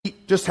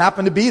just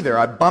happened to be there.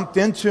 I bumped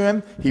into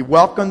him. He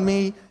welcomed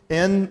me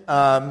in.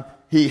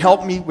 He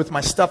helped me with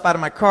my stuff out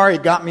of my car. He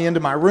got me into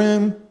my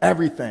room.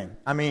 Everything.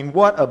 I mean,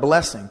 what a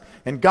blessing.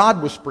 And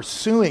God was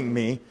pursuing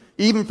me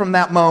even from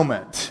that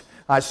moment.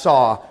 I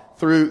saw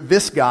through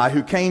this guy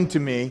who came to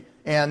me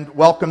and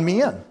welcomed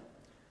me in.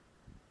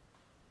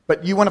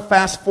 But you want to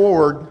fast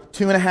forward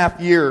 2.5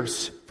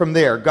 years from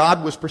there.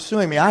 God was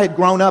pursuing me. I had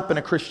grown up in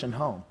a Christian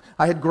home.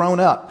 I had grown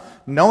up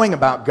knowing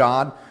about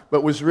God,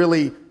 but was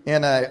really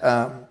in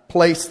a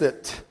place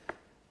that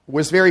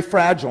was very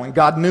fragile, and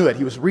God knew it.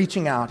 He was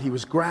reaching out. He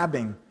was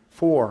grabbing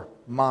for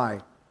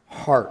my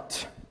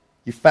heart.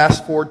 You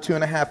fast forward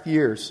 2.5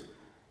 years.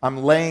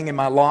 I'm laying in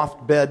my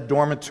loft bed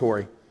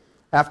dormitory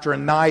after a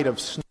night of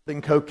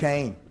snorting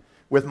cocaine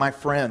with my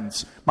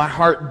friends, my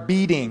heart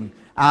beating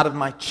out of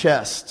my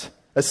chest,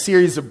 a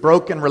series of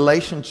broken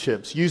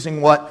relationships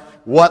using what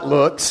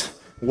looks,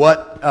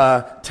 what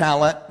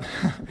talent,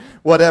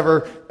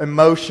 whatever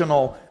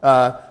emotional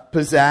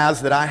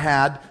pizzazz that I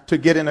had to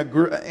get in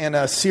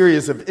a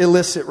series of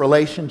illicit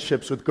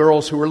relationships with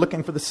girls who were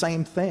looking for the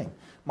same thing.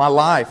 My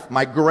life,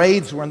 my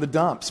grades were in the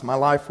dumps. My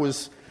life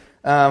was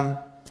in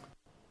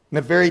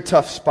a very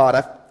tough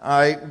spot.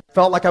 I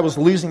felt like I was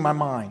losing my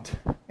mind,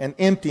 and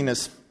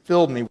emptiness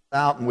filled me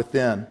without and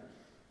within.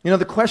 You know,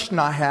 the question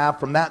I have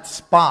from that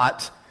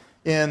spot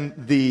in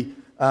the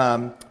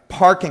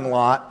parking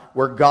lot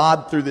where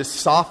God, through this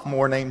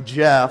sophomore named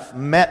Jeff,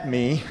 met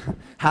me,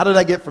 how did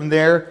I get from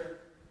there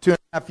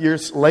 2.5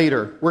 years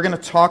later? We're going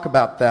to talk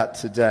about that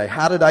today.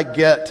 How did I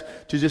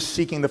get to just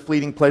seeking the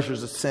fleeting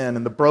pleasures of sin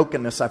and the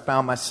brokenness I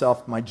found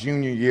myself my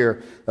junior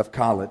year of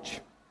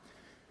college?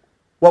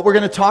 What we're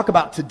going to talk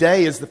about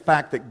today is the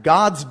fact that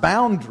God's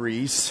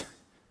boundaries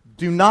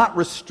do not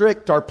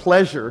restrict our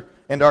pleasure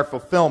and our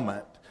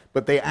fulfillment,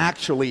 but they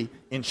actually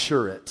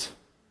ensure it.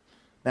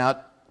 Now, it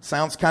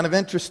sounds kind of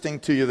interesting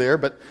to you there,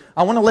 but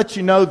I want to let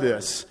you know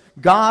this.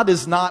 God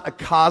is not a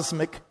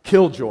cosmic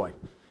killjoy.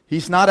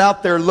 He's not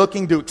out there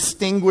looking to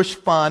extinguish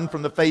fun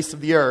from the face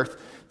of the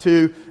earth,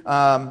 to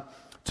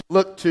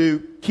look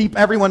to keep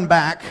everyone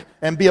back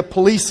and be a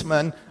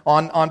policeman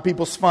on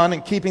people's fun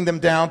and keeping them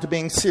down to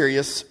being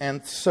serious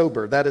and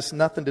sober. That has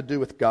nothing to do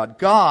with God.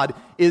 God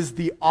is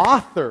the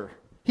author.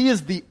 He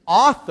is the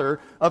author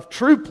of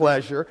true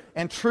pleasure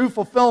and true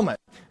fulfillment.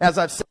 As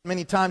I've said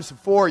many times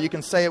before, you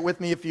can say it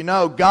with me if you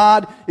know,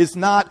 God is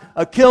not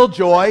a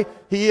killjoy.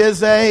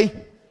 He's a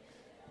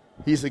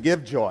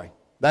give joy.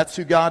 That's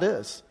who God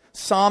is.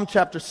 Psalm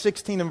chapter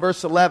 16 and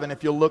verse 11,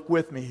 if you'll look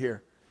with me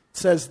here, it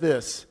says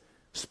this.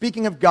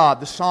 Speaking of God,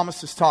 the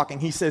psalmist is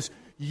talking. He says,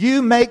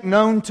 "You make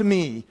known to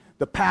me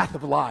the path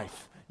of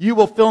life. You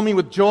will fill me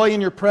with joy in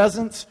your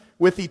presence,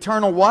 with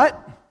eternal"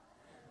 what?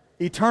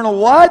 Eternal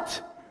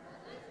what?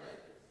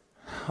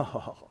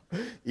 Oh,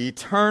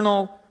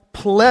 eternal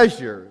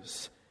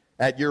pleasures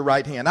at your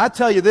right hand. I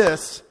tell you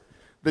this,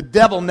 the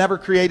devil never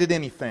created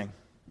anything.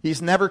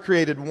 He's never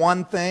created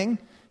one thing.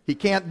 He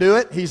can't do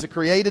it. He's a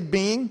created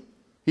being.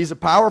 He's a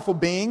powerful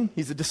being.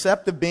 He's a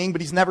deceptive being,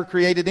 but he's never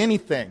created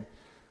anything.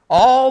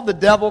 All the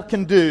devil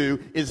can do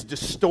is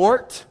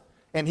distort,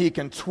 and he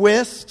can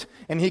twist,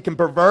 and he can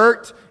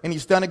pervert, and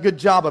he's done a good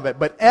job of it.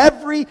 But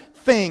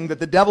everything that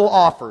the devil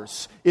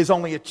offers is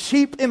only a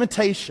cheap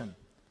imitation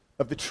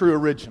of the true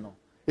original.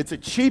 It's a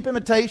cheap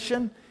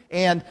imitation,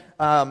 and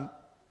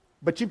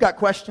but you've got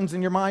questions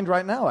in your mind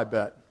right now, I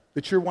bet,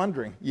 that you're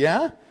wondering.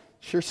 Yeah?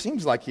 Sure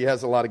seems like he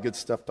has a lot of good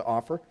stuff to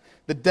offer.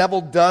 The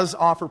devil does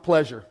offer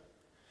pleasure,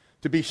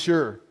 to be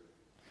sure.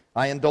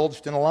 I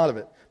indulged in a lot of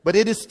it. But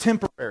it is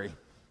temporary.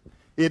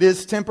 It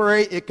is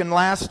temporary. It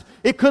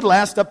could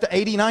last up to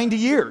 80, 90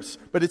 years.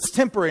 But it's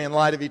temporary in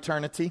light of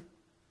eternity.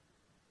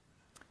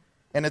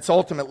 And it's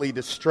ultimately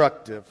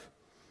destructive.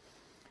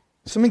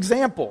 Some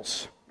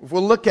examples. If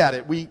we'll look at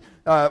it,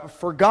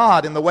 for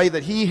God in the way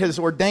that He has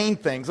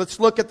ordained things. Let's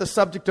look at the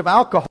subject of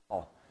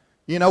alcohol.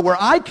 You know, where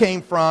I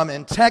came from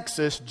in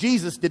Texas,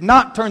 Jesus did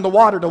not turn the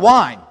water to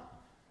wine.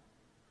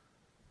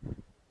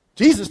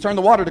 Jesus turned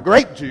the water to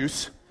grape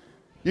juice.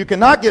 You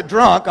cannot get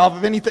drunk off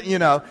of anything, you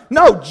know.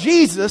 No,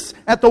 Jesus,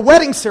 at the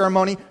wedding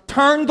ceremony,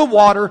 turned the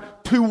water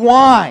to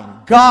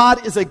wine.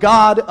 God is a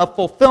God of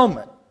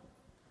fulfillment.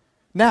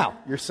 Now,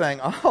 you're saying,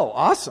 oh,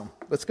 awesome.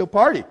 Let's go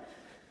party.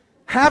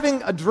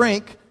 Having a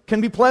drink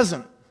can be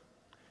pleasant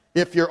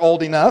if you're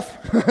old enough,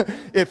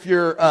 if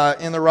you're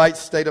in the right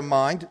state of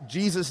mind.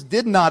 Jesus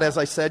did not, as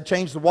I said,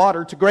 change the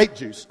water to grape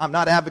juice. I'm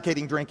not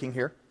advocating drinking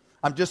here.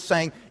 I'm just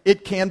saying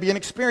it can be an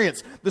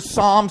experience. The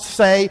Psalms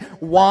say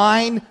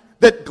wine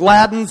that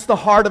gladdens the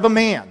heart of a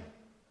man.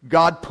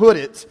 God put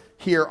it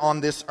here on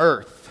this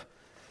earth.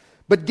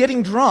 But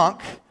getting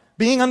drunk,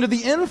 being under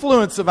the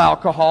influence of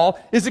alcohol,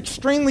 is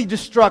extremely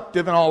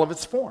destructive in all of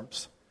its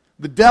forms.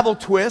 The devil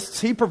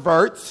twists, he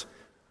perverts.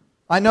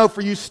 I know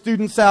for you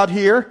students out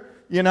here,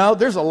 you know,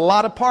 there's a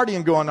lot of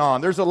partying going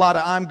on. There's a lot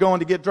of I'm going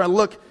to get drunk.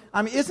 Look,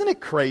 I mean, isn't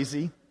it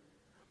crazy?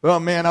 Oh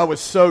man, I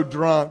was so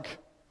drunk.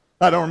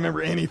 I don't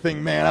remember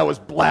anything, man. I was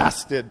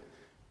blasted.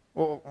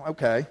 Well,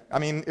 okay. I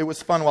mean, it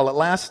was fun while it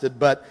lasted,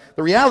 but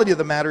the reality of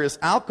the matter is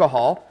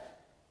alcohol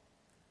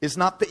is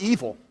not the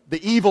evil.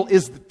 The evil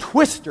is the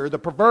twister, the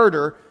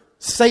perverter,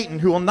 Satan,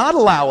 who will not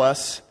allow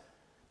us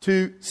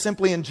to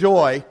simply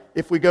enjoy.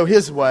 If we go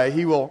his way,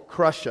 he will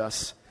crush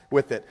us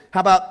with it.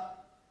 How about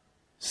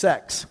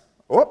sex?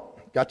 Oh,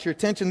 got your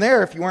attention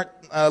there if you weren't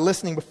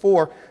listening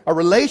before. A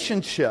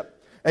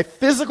relationship, a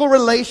physical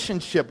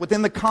relationship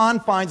within the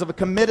confines of a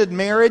committed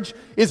marriage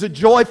is a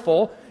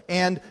joyful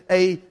and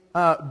a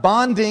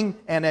bonding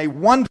and a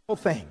wonderful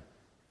thing.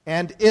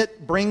 And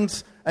it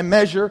brings a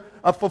measure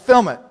of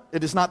fulfillment.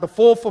 It is not the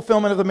full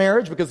fulfillment of the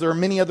marriage because there are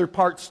many other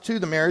parts to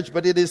the marriage,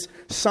 but it is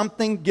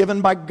something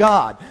given by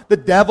God. The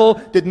devil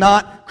did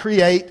not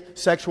create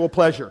sexual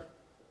pleasure.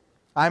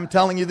 I'm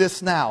telling you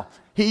this now.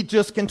 He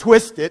just can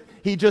twist it.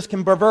 He just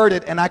can pervert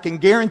it. And I can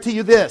guarantee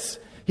you this.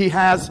 He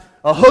has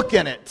a hook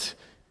in it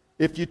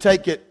if you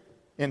take it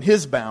in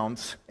his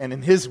bounds and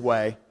in his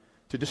way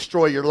to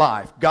destroy your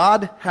life.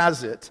 God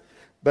has it,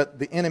 but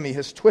the enemy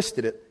has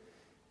twisted it.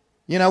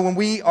 You know, when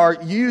we are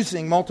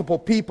using multiple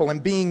people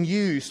and being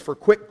used for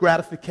quick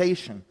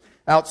gratification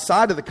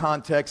outside of the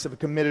context of a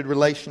committed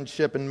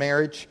relationship and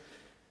marriage,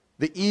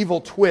 the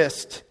evil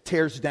twist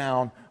tears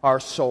down our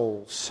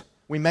souls.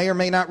 We may or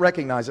may not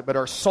recognize it, but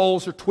our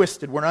souls are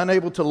twisted. We're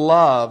unable to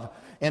love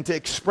and to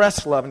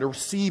express love and to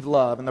receive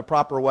love in the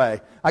proper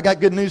way. I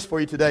got good news for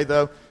you today,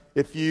 though.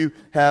 If you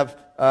have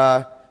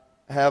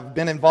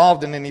been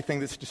involved in anything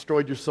that's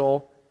destroyed your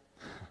soul,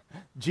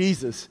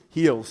 Jesus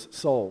heals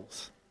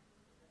souls.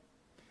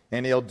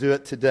 And He'll do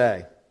it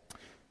today.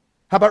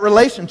 How about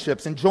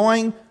relationships?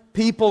 Enjoying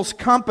people's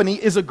company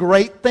is a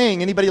great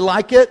thing. Anybody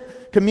like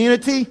it?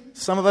 Community?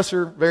 Some of us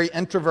are very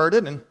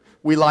introverted and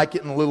we like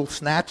it in little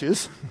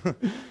snatches.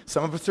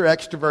 Some of us are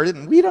extroverted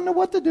and we don't know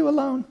what to do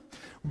alone.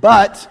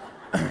 But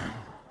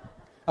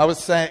I was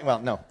saying, well,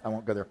 no, I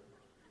won't go there.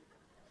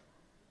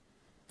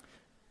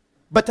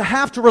 But to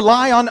have to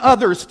rely on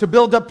others to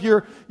build up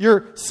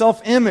your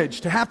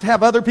self-image, to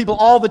have other people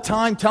all the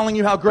time telling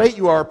you how great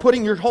you are,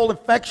 putting your whole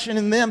affection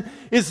in them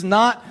is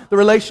not the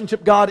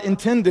relationship God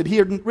intended. He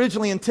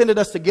originally intended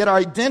us to get our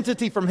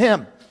identity from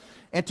Him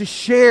and to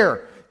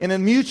share in a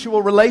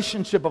mutual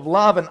relationship of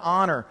love and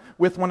honor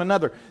with one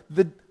another.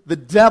 The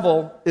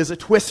devil is a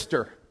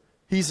twister.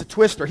 He's a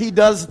twister. He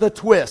does the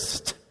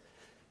twist.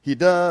 He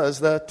does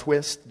the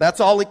twist.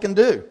 That's all he can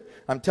do.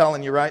 I'm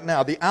telling you right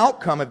now, the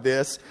outcome of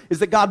this is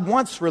that God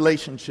wants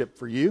relationship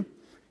for you.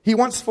 He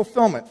wants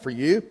fulfillment for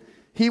you.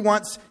 He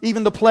wants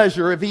even the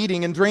pleasure of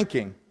eating and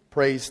drinking.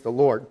 Praise the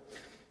Lord.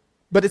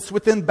 But it's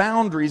within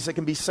boundaries that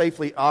can be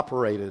safely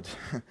operated.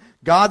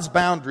 God's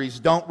boundaries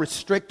don't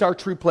restrict our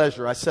true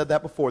pleasure. I said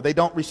that before. They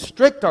don't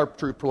restrict our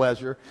true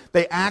pleasure.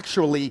 They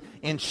actually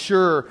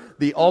ensure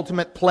the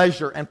ultimate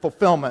pleasure and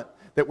fulfillment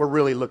that we're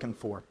really looking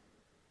for.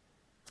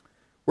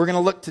 We're going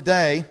to look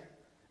today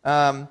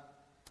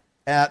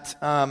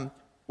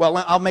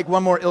I'll make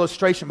one more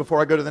illustration before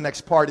I go to the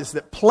next part, is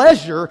that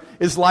pleasure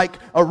is like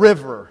a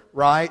river,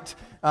 right?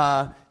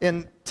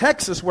 In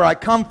Texas, where I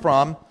come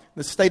from,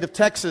 the state of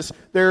Texas,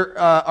 there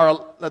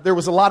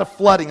was a lot of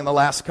flooding in the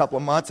last couple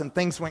of months, and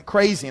things went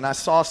crazy, and I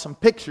saw some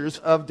pictures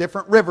of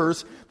different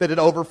rivers that had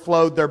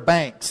overflowed their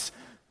banks.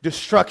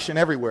 Destruction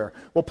everywhere.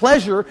 Well,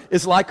 pleasure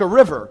is like a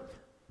river.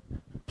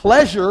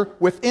 Pleasure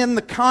within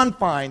the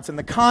confines and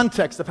the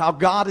context of how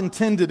God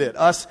intended it,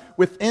 us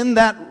within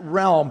that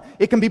realm,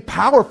 it can be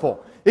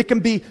powerful. It can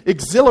be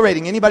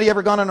exhilarating. Anybody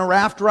ever gone on a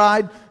raft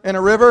ride in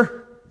a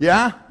river?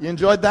 Yeah? You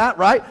enjoyed that,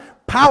 right?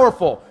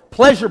 Powerful,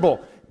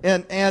 pleasurable,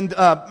 and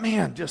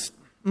man, just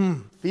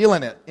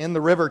feeling it in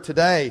the river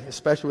today,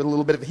 especially with a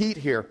little bit of heat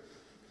here.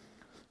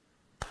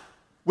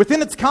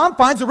 Within its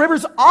confines, the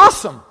river's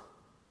awesome.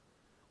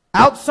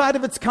 Outside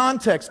of its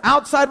context,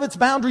 outside of its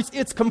boundaries,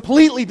 it's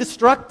completely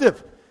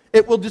destructive.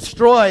 It will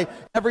destroy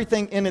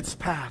everything in its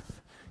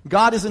path.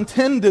 God has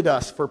intended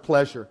us for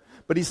pleasure,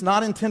 but He's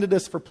not intended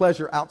us for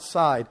pleasure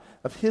outside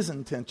of His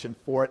intention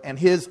for it and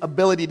His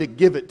ability to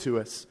give it to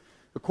us.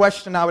 The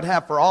question I would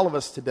have for all of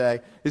us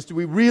today is, do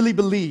we really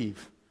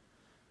believe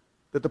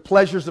that the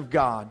pleasures of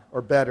God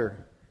are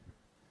better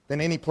than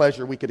any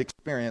pleasure we could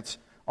experience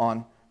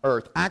on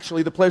earth?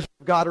 Actually, the pleasures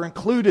of God are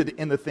included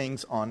in the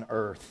things on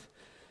earth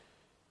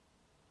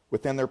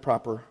within their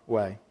proper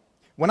way.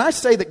 When I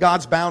say that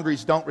God's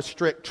boundaries don't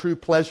restrict true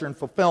pleasure and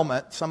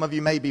fulfillment, some of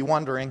you may be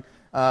wondering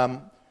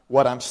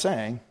what I'm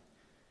saying.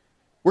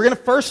 We're going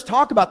to first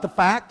talk about the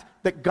fact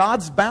that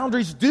God's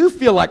boundaries do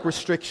feel like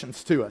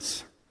restrictions to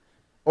us,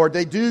 or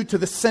they do to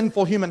the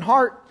sinful human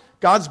heart.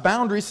 God's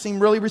boundaries seem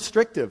really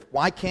restrictive.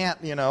 Well, I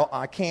can't do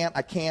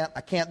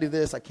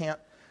this, I can't.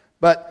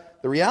 But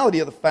the reality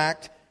of the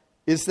fact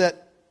is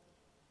that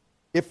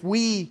if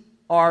we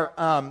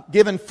are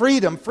given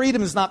freedom,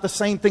 freedom is not the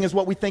same thing as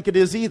what we think it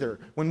is either.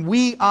 When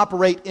we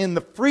operate in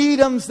the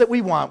freedoms that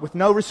we want with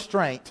no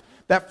restraint,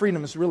 that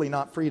freedom is really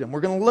not freedom.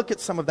 We're going to look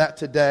at some of that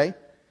today.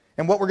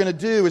 And what we're going to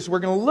do is we're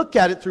going to look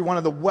at it through one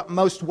of the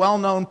most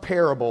well-known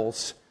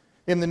parables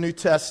in the New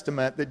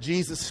Testament that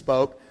Jesus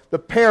spoke, the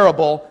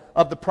parable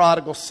of the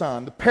prodigal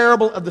son, the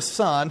parable of the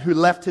son who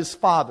left his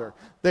father.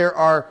 There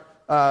are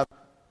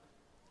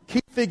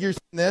key figures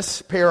in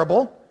this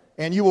parable,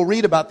 and you will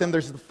read about them.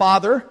 There's the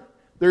father,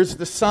 there's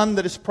the son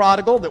that is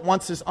prodigal, that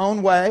wants his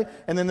own way,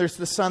 and then there's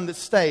the son that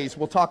stays.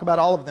 We'll talk about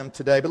all of them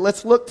today. But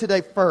let's look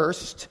today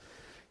first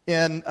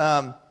in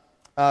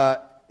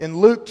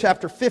Luke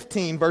chapter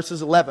 15,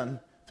 verses 11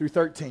 through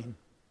 13.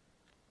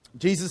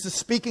 Jesus is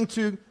speaking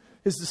to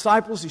his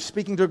disciples. He's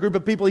speaking to a group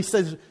of people. He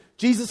says,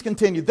 Jesus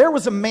continued, there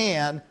was a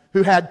man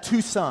who had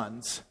 2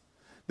 sons.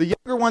 The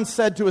younger one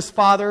said to his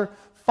father,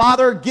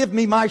 Father, give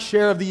me my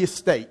share of the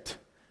estate.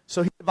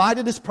 So he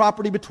divided his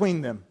property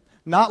between them.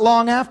 Not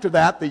long after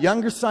that, the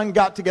younger son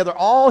got together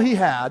all he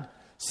had,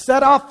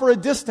 set off for a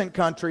distant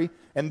country,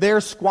 and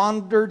there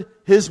squandered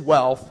his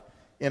wealth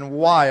in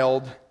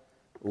wild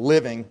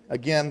living.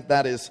 Again,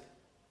 that is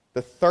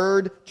the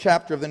 3rd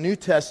chapter of the New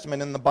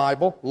Testament in the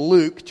Bible,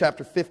 Luke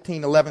chapter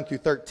 15, 11 through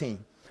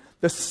 13.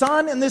 The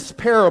son in this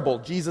parable,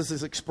 Jesus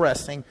is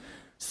expressing,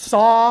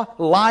 saw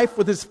life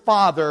with his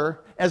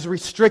father as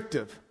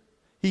restrictive.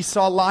 He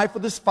saw life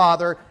with his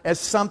father as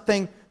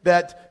something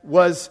that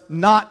was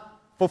not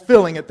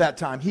fulfilling at that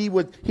time. He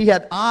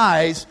had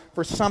eyes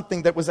for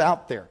something that was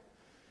out there.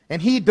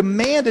 And he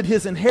demanded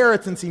his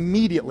inheritance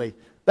immediately.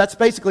 That's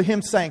basically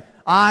him saying,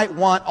 I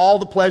want all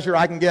the pleasure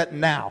I can get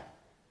now.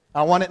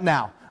 I want it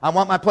now. I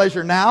want my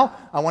pleasure now.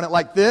 I want it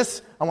like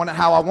this. I want it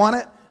how I want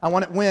it. I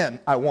want it when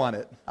I want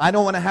it. I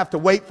don't want to have to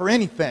wait for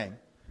anything,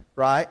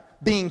 right?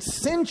 Being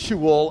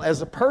sensual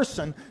as a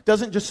person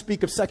doesn't just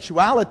speak of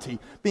sexuality.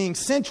 Being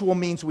sensual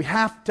means we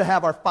have to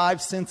have our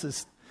 5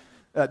 senses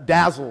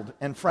dazzled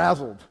and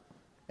frazzled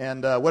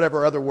and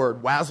whatever other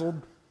word,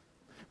 wazzled.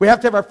 We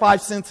have to have our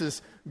 5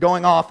 senses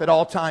going off at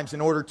all times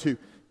in order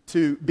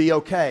to be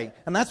okay.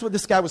 And that's what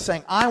this guy was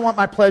saying. I want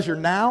my pleasure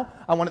now.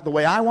 I want it the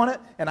way I want it,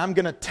 and I'm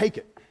going to take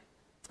it.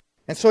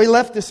 And so he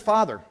left his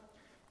father,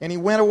 and he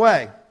went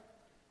away.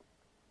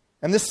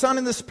 And this son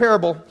in this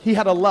parable, he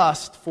had a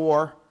lust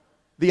for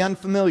the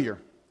unfamiliar.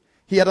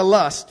 He had a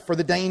lust for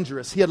the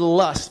dangerous. He had a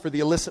lust for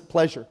the illicit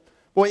pleasure.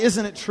 Boy,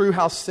 isn't it true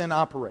how sin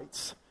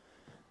operates?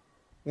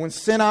 When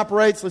sin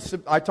operates,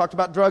 I talked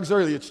about drugs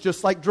earlier. It's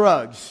just like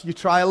drugs. You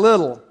try a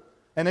little,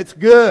 and it's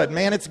good.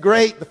 Man, it's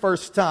great the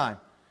first time.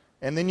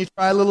 And then you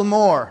try a little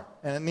more,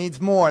 and it needs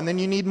more, and then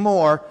you need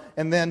more,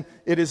 and then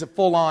it is a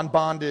full-on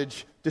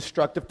bondage,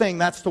 destructive thing.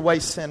 That's the way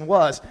sin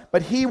was.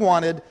 But he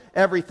wanted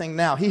everything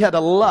now. He had a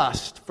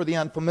lust for the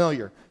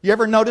unfamiliar. You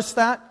ever notice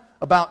that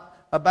about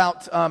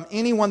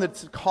anyone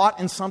that's caught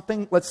in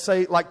something, let's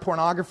say like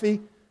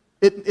pornography?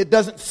 It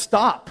doesn't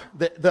stop.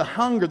 The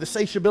hunger, the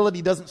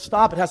satiability doesn't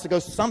stop. It has to go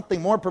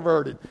something more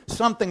perverted,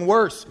 something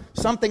worse,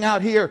 something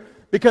out here,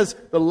 because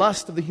the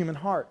lust of the human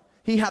heart.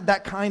 He had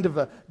that kind of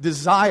a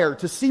desire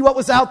to see what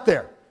was out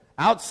there.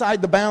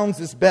 Outside the bounds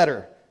is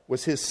better,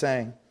 was his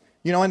saying.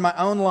 You know, in my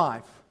own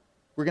life,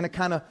 we're going to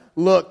kind of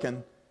look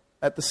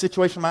at the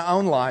situation in my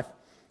own life.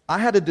 I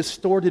had a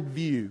distorted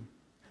view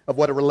of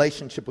what a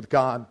relationship with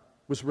God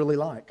was really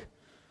like.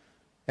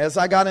 As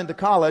I got into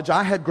college,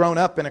 I had grown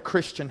up in a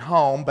Christian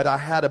home, but I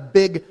had a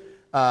big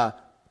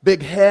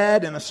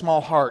head and a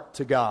small heart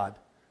to God.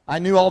 I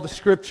knew all the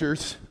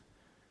scriptures.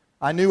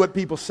 I knew what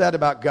people said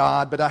about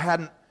God, but I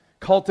hadn't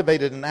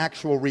cultivated an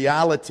actual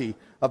reality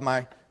of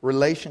my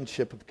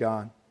relationship with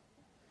God.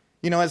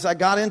 You know, as I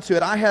got into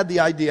it, I had the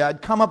idea,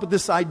 I'd come up with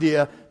this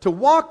idea, to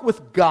walk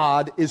with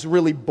God is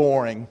really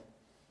boring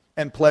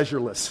and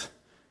pleasureless.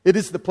 It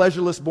is the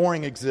pleasureless,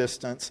 boring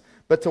existence.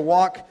 But to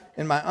walk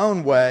in my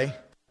own way,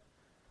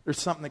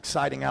 there's something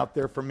exciting out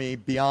there for me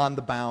beyond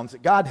the bounds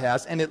that God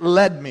has, and it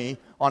led me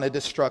on a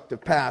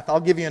destructive path.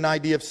 I'll give you an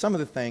idea of some of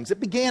the things. It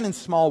began in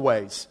small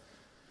ways.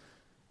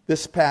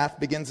 This path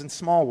begins in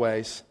small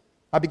ways.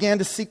 I began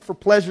to seek for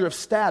pleasure of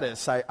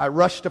status. I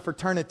rushed to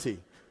fraternity.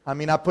 I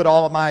mean, I put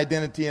all of my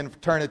identity in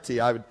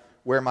fraternity. I would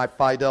wear my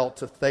Phi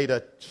Delta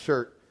Theta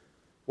shirt,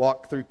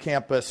 walk through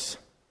campus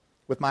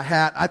with my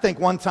hat. I think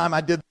one time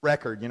I did the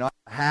record, you know,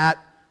 the hat,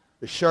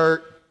 the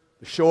shirt,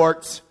 the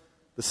shorts,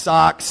 the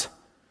socks,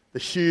 the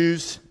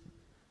shoes.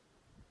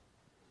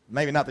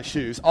 Maybe not the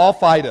shoes. All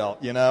Phi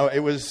Delta, you know. It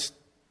was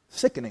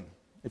sickening,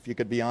 if you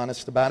could be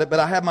honest about it. But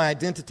I had my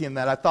identity in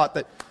that. I thought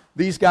that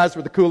these guys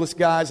were the coolest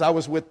guys. I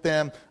was with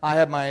them. I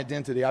had my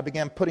identity. I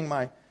began putting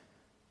my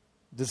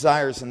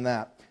desires in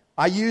that.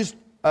 I used,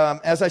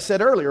 as I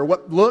said earlier,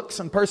 what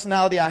looks and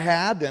personality I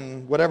had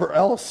and whatever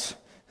else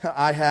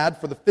I had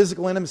for the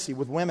physical intimacy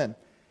with women.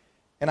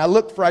 And I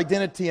looked for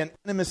identity and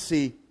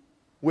intimacy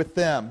with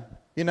them.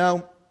 You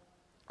know,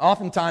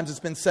 oftentimes it's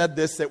been said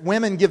that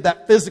women give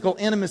that physical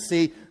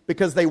intimacy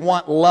because they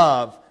want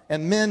love.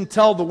 And men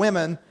tell the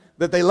women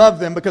that they love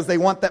them because they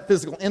want that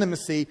physical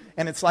intimacy,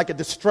 and it's like a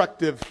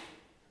destructive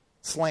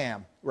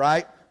slam,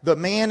 right? The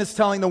man is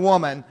telling the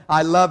woman,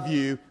 I love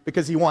you,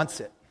 because he wants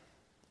it.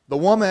 The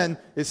woman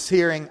is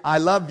hearing, I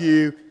love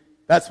you,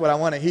 that's what I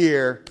want to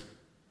hear,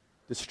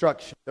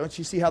 destruction. Don't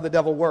you see how the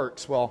devil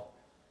works? Well,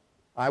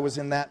 I was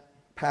in that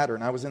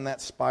pattern. I was in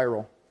that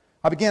spiral.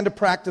 I began to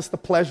practice the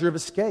pleasure of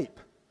escape.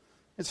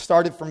 It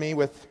started for me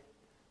with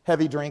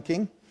heavy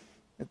drinking.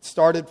 It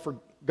started for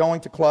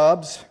going to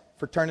clubs,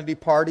 fraternity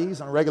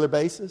parties on a regular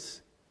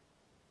basis.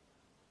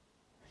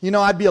 You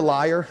know, I'd be a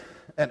liar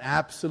an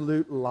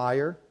absolute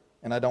liar,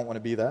 and I don't want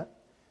to be that,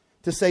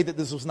 to say that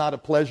this was not a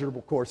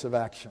pleasurable course of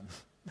action.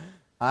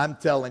 I'm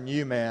telling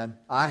you, man,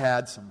 I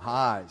had some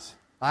highs.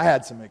 I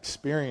had some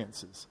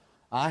experiences.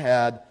 I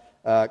had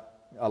a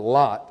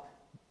lot.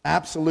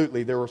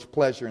 Absolutely, there was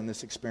pleasure in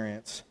this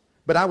experience.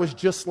 But I was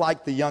just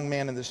like the young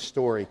man in this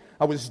story.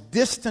 I was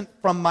distant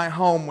from my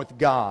home with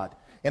God,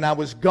 and I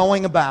was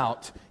going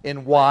about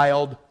in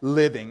wild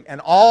living.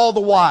 And all the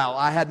while,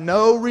 I had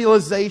no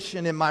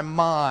realization in my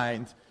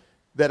mind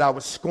that I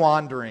was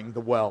squandering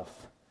the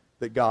wealth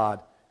that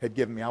God had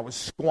given me. I was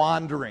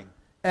squandering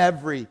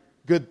every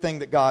good thing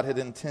that God had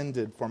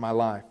intended for my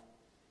life.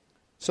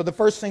 So the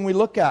first thing we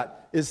look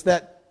at is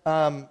that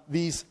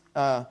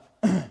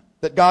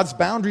that God's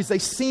boundaries, they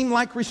seem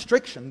like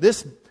restriction.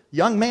 This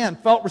young man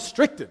felt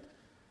restricted.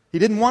 He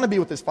didn't want to be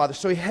with his father,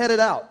 so he headed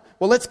out.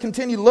 Well, let's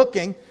continue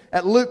looking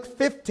at Luke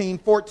 15,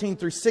 14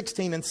 through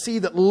 16 and see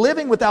that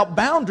living without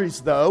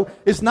boundaries, though,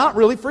 is not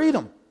really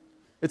freedom.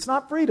 It's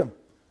not freedom.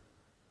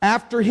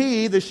 After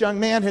this young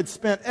man, had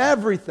spent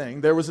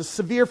everything, there was a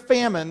severe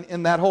famine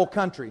in that whole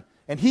country,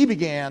 and he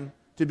began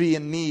to be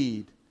in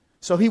need.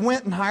 So he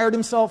went and hired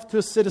himself to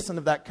a citizen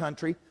of that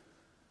country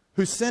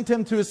who sent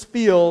him to his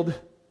fields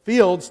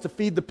to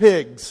feed the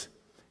pigs.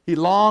 He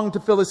longed to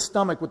fill his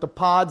stomach with the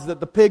pods that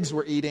the pigs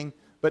were eating,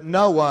 but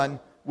no one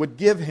would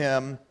give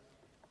him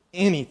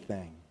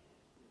anything.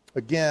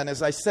 Again,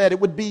 as I said, it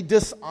would be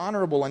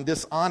dishonorable and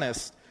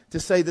dishonest to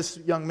say this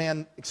young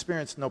man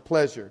experienced no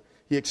pleasure.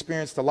 He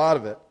experienced a lot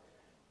of it.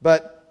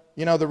 But,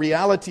 the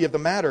reality of the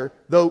matter,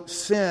 though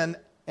sin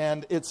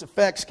and its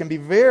effects can be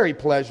very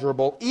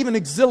pleasurable, even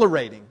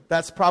exhilarating.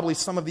 That's probably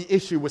some of the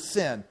issue with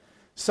sin.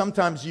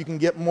 Sometimes you can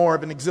get more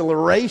of an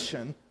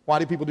exhilaration. Why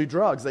do people do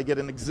drugs? They get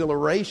an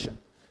exhilaration.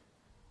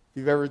 If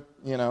you've ever,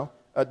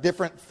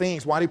 different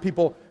things. Why do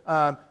people,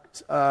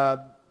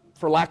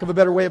 for lack of a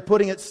better way of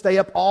putting it, stay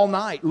up all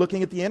night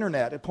looking at the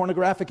internet, at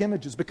pornographic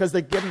images? Because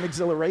they get an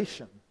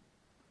exhilaration.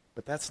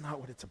 But that's not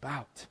what it's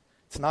about.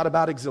 It's not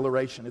about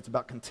exhilaration. It's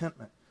about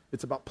contentment.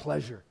 It's about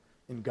pleasure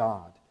in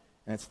God.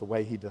 And it's the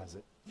way He does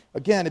it.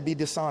 Again, it'd be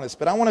dishonest.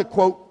 But I want to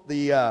quote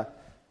the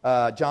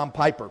John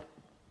Piper.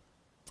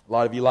 A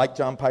lot of you like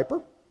John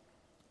Piper.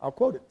 I'll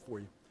quote it for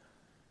you.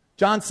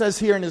 John says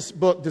here in his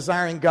book,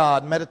 Desiring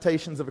God,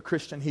 Meditations of a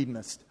Christian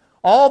Hedonist,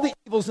 all the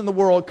evils in the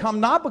world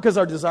come not because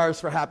our desires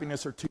for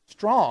happiness are too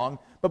strong,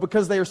 but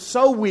because they are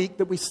so weak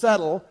that we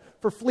settle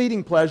for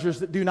fleeting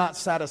pleasures that do not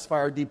satisfy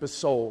our deepest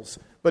souls,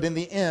 but in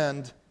the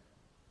end,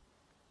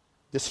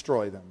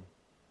 destroy them.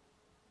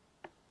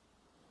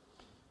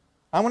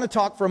 I want to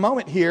talk for a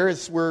moment here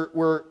as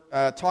we're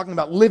talking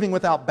about living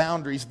without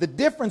boundaries, the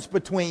difference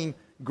between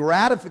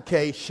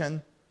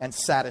gratification and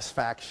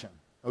satisfaction.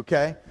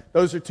 Okay?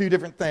 Those are two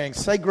different things.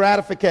 Say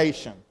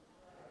gratification.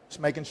 Just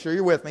making sure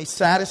you're with me.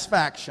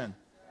 Satisfaction.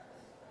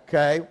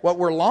 Okay? What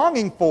we're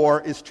longing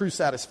for is true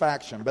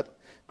satisfaction. But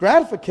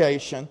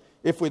gratification,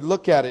 if we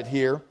look at it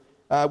here,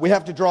 we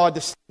have to draw a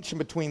distinction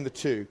between the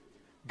two.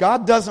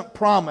 God doesn't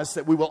promise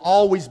that we will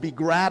always be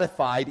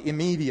gratified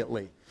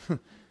immediately.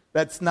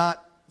 That's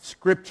not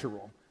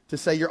scriptural. To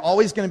say you're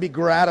always going to be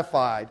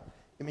gratified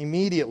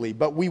immediately,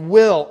 but we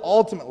will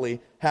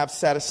ultimately have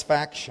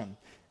satisfaction.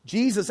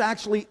 Jesus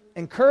actually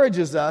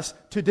encourages us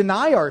to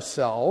deny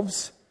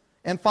ourselves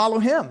and follow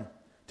Him.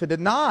 To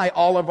deny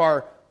all of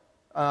our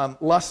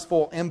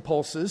lustful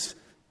impulses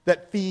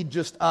that feed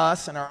just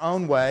us in our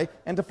own way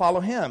and to follow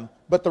Him.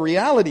 But the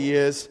reality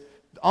is,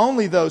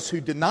 only those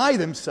who deny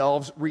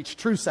themselves reach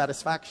true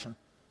satisfaction.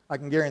 I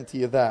can guarantee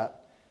you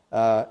that,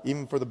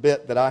 even for the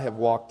bit that I have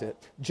walked it.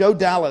 Joe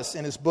Dallas,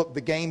 in his book,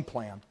 The Game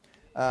Plan.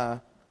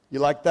 You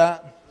like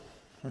that?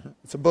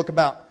 It's a book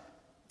about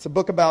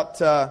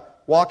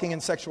walking in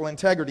sexual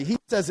integrity. He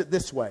says it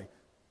this way: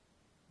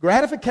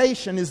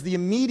 gratification is the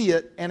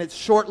immediate and it's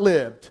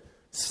short-lived.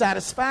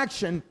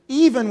 Satisfaction,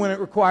 even when it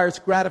requires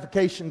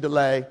gratification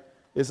delay,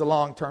 is a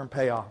long-term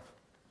payoff.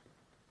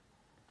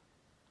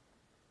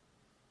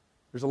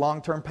 There's a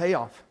long-term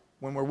payoff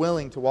when we're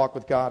willing to walk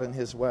with God in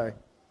His way.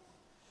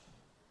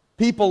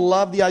 People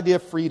love the idea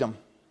of freedom,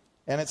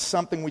 and it's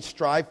something we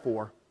strive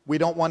for. We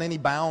don't want any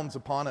bounds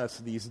upon us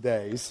these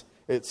days,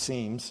 it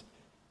seems.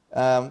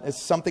 It's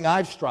something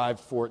I've strived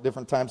for at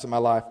different times in my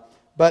life.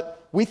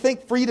 But we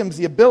think freedom's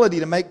the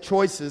ability to make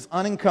choices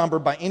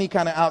unencumbered by any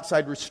kind of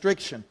outside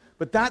restriction.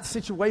 But that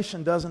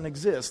situation doesn't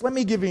exist. Let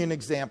me give you an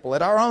example.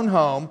 At our own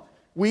home,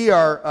 we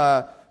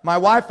are, my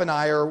wife and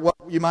I are what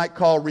you might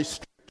call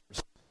restrictors.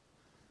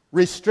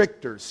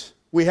 Restrictors.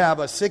 We have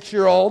a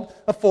 6-year-old,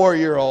 a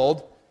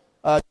 4-year-old,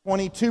 a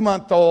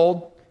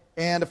 22-month-old,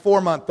 and a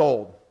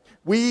 4-month-old.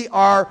 We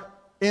are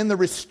in the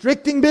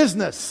restricting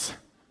business.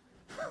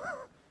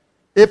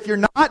 If you're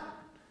not,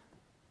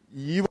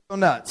 you go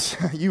nuts.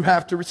 You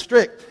have to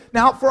restrict.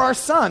 Now, for our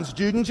sons,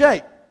 Jude and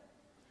Jake,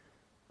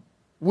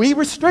 we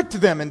restrict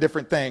them in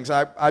different things.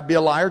 I'd be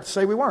a liar to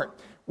say we weren't.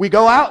 We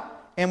go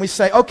out and we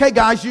say, okay,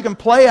 guys, you can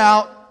play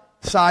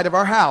outside of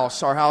our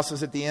house. Our house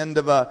is at the end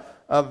of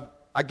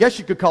I guess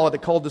you could call it a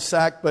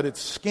cul-de-sac, but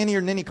it's skinnier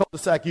than any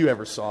cul-de-sac you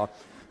ever saw.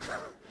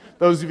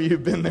 Those of you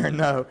who've been there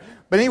know.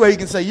 But anyway, you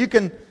can say you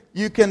can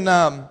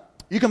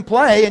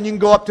play, and you can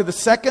go up to the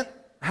second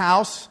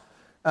house,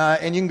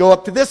 and you can go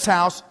up to this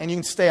house, and you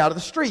can stay out of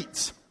the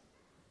streets.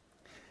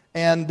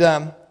 And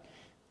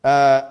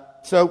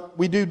so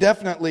we do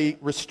definitely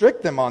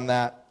restrict them on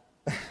that.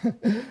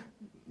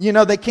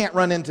 They can't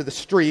run into the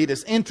street.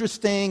 As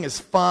interesting, as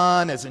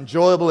fun, as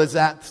enjoyable as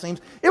that seems,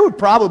 it would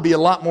probably be a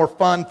lot more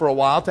fun for a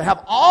while to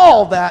have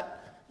all that,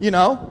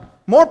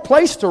 more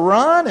place to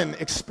run and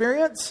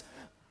experience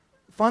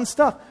fun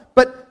stuff.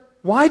 But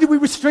why do we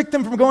restrict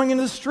them from going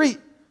into the street?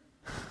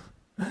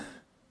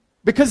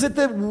 Because at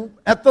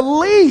the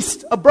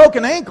least, a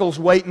broken ankle's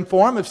waiting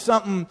for them if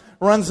something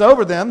runs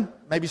over them.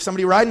 Maybe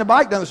somebody riding a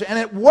bike down the street. And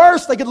at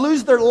worst, they could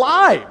lose their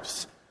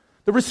lives.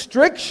 The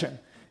restriction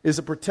is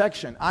a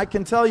protection. I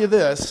can tell you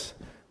this,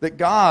 that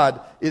God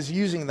is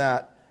using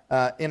that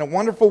in a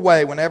wonderful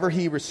way whenever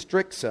He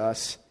restricts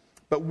us.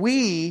 But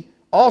we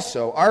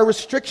also, our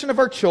restriction of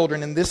our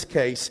children in this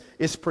case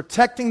is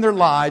protecting their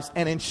lives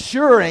and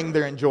ensuring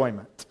their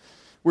enjoyment.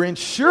 We're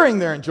ensuring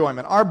their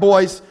enjoyment. Our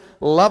boys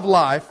love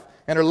life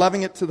and are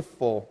loving it to the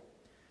full.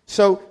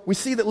 So we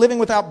see that living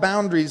without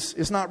boundaries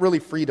is not really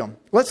freedom.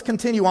 Let's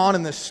continue on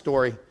in this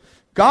story.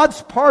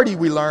 God's party,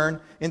 we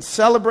learn,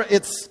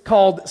 it's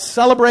called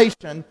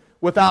celebration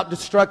without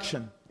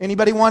destruction.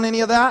 Anybody want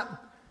any of that?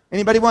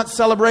 Anybody want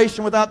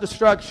celebration without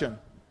destruction?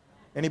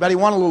 Anybody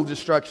want a little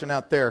destruction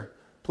out there?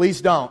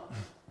 Please don't.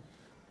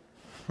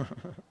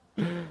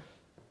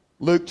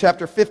 Luke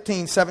chapter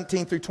 15,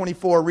 17 through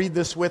 24, read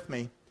this with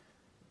me.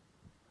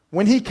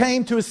 When he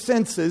came to his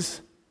senses,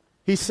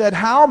 he said,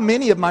 "How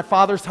many of my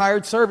father's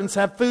hired servants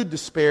have food to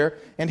spare,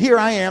 and here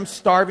I am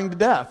starving to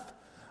death?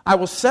 I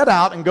will set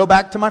out and go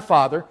back to my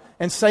father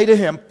and say to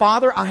him,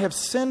 'Father, I have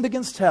sinned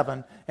against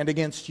heaven and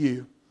against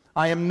you.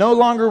 I am no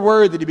longer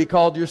worthy to be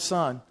called your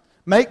son.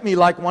 Make me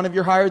like one of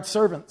your hired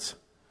servants.'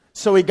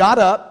 So he got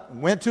up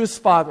and went to his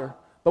father.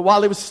 But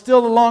while he was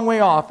still a long way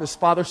off, his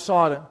father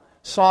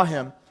saw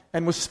him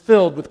and was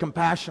filled with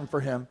compassion for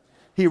him.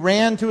 He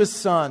ran to his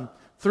son,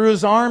 threw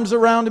his arms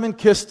around him and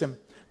kissed him.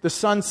 The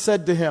son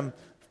said to him,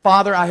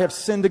 'Father, I have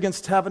sinned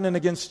against heaven and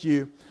against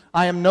you.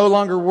 I am no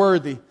longer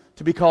worthy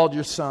to be called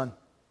your son.'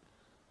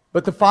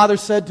 But the father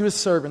said to his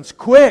servants,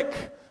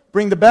 'Quick,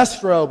 bring the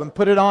best robe and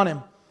put it on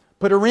him.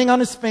 Put a ring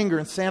on his finger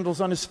and sandals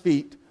on his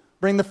feet.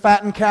 Bring the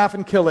fattened calf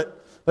and kill it.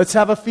 Let's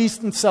have a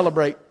feast and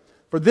celebrate.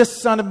 For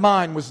this son of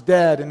mine was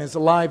dead and is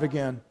alive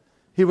again.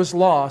 He was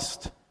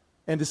lost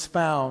and is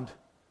found.'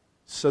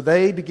 So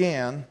they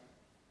began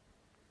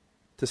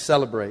to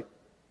celebrate."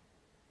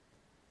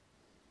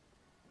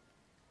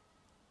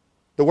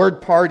 The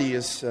word party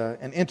is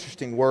an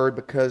interesting word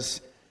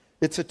because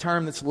it's a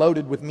term that's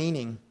loaded with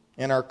meaning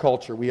in our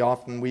culture.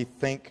 We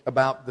think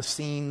about the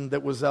scene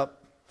that was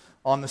up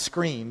on the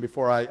screen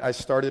before I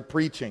started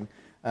preaching.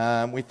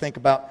 We think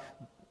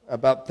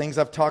about things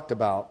I've talked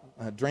about,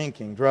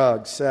 drinking,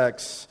 drugs,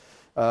 sex,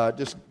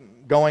 just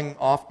going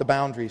off the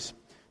boundaries.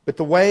 But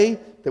the way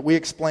that we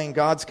explain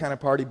God's kind of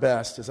party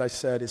best, as I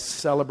said, is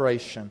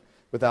celebration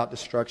without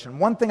destruction.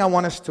 One thing I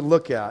want us to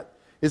look at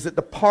is that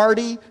the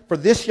party for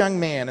this young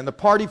man and the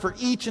party for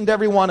each and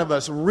every one of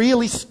us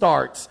really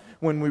starts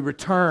when we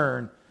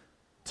return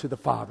to the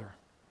Father.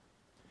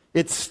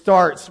 It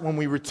starts when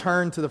we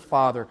return to the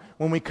Father,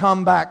 when we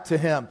come back to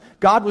Him.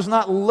 God was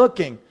not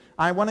looking.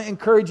 I want to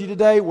encourage you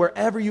today,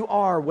 wherever you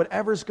are,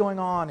 whatever's going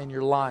on in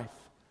your life,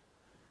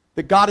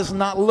 that God is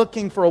not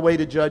looking for a way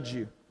to judge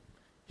you.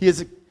 He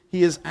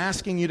is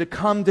asking you to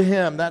come to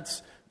Him.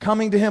 That's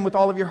coming to Him with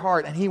all of your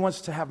heart, and He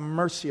wants to have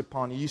mercy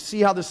upon you. You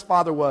see how this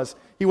father was.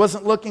 He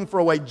wasn't looking for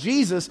a way.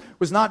 Jesus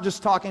was not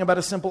just talking about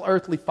a simple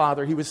earthly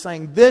father. He was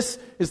saying, this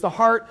is the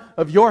heart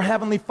of your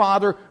heavenly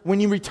Father when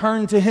you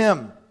return to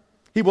Him.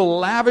 He will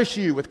lavish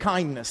you with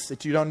kindness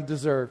that you don't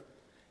deserve.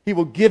 He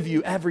will give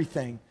you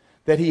everything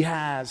that He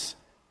has,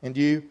 and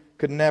you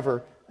could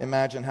never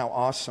imagine how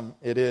awesome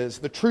it is.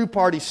 The true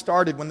party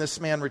started when this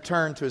man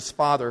returned to his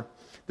father.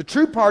 The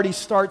true party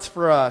starts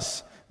for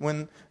us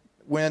when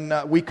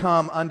we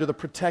come under the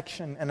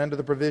protection and under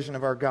the provision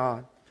of our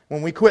God.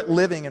 When we quit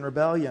living in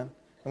rebellion,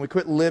 and we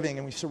quit living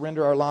and we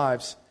surrender our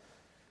lives.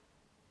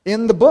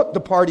 In the book, The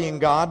Party in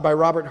God, by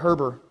Robert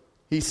Herber,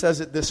 he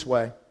says it this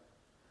way: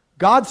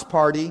 God's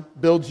party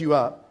builds you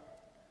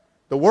up.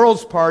 The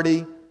world's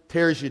party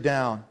tears you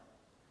down.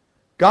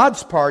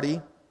 God's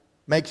party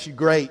makes you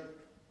great.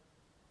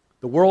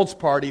 The world's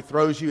party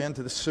throws you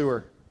into the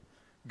sewer.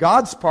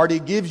 God's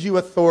party gives you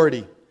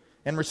authority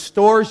and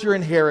restores your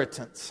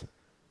inheritance.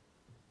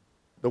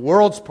 The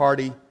world's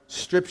party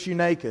strips you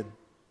naked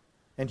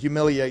and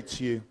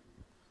humiliates you.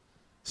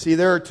 See,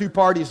 there are two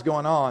parties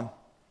going on,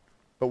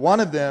 but one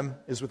of them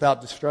is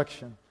without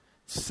destruction.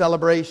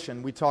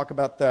 Celebration, we talk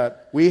about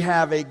that. We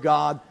have a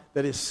God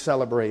that is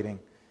celebrating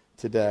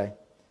today.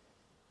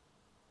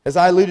 As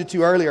I alluded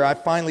to earlier, I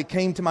finally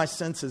came to my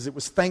senses. It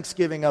was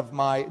Thanksgiving of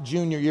my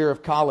junior year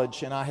of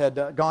college, and I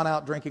had gone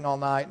out drinking all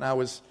night, and I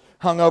was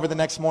hungover the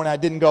next morning. I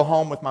didn't go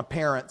home with my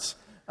parents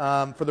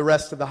for the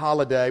rest of the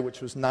holiday,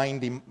 which was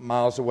 90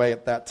 miles away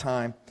at that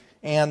time.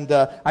 And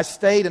I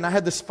stayed, and I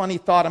had this funny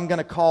thought, I'm going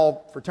to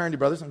call fraternity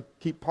brothers and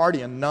keep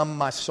partying, numb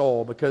my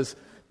soul, because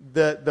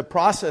the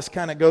process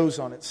kind of goes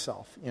on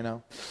itself, you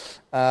know.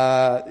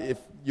 If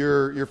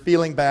you're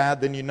feeling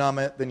bad, then you numb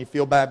it. Then you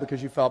feel bad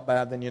because you felt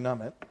bad, then you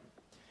numb it.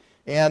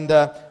 And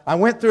I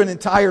went through an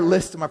entire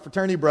list of my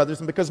fraternity brothers,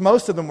 and because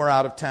most of them were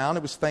out of town,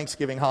 it was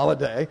Thanksgiving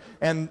holiday,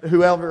 and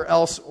whoever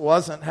else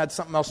wasn't had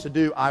something else to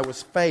do, I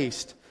was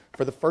faced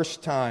for the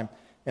first time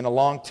in a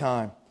long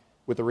time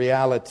with the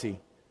reality.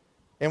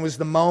 It was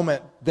the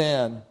moment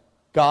then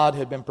God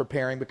had been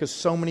preparing, because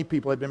so many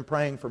people had been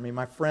praying for me.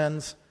 My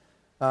friends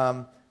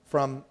from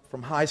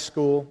high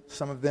school,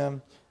 some of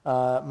them,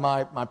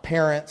 my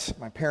parents,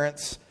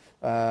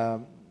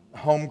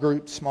 home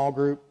group, small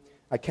group.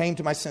 I came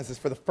to my senses.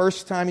 For the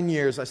first time in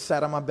years, I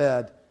sat on my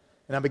bed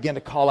and I began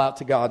to call out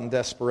to God in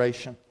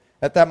desperation.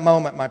 At that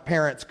moment, my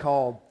parents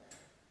called,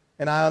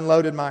 and I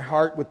unloaded my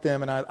heart with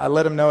them, and I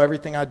let them know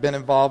everything I'd been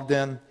involved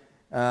in.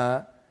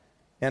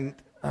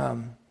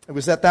 It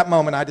was at that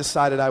moment I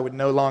decided I would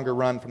no longer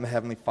run from the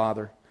Heavenly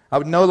Father. I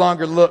would no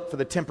longer look for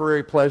the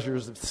temporary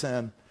pleasures of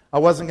sin. I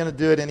wasn't going to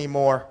do it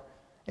anymore.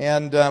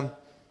 And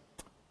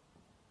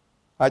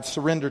I'd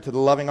surrender to the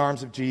loving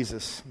arms of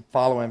Jesus and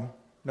follow Him,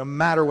 no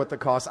matter what the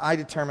cost. I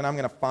determined I'm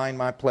going to find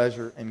my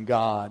pleasure in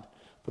God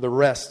for the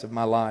rest of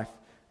my life.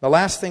 The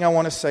last thing I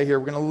want to say here,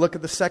 we're going to look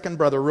at the second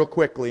brother real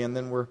quickly, and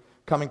then we're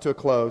coming to a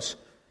close,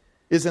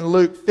 is in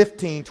Luke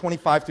 15,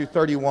 25 through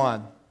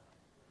 31.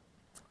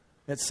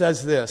 It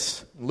says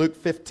this, Luke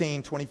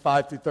 15,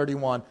 25 through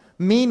 31.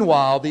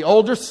 Meanwhile, the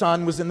older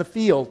son was in the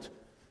field.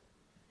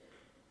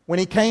 When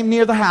he came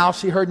near the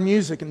house, he heard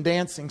music and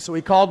dancing. So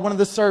he called one of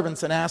the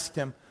servants and asked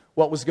him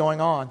what was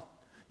going on.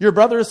 Your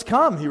brother has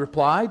come, he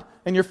replied,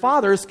 and your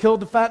father has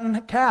killed the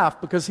fattened calf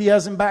because he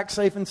has him back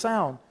safe and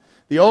sound.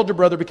 The older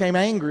brother became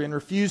angry and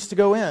refused to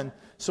go in.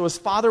 So his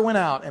father went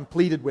out and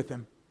pleaded with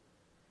him.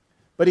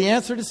 But he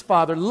answered his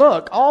father,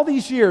 look, all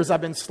these years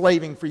I've been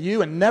slaving for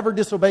you and never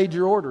disobeyed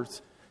your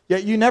orders.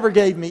 Yet you never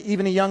gave me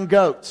even a young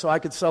goat so I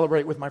could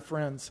celebrate with my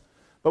friends.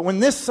 But when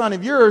this son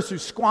of yours who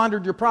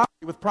squandered your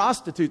property with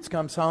prostitutes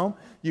comes home,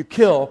 you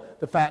kill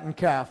the fattened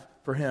calf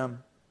for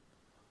him.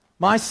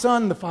 My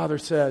son, the father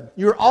said,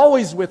 you're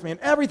always with me and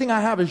everything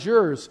I have is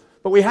yours.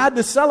 But we had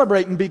to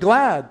celebrate and be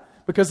glad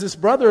because this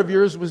brother of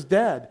yours was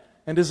dead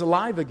and is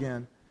alive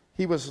again.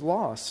 He was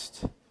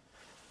lost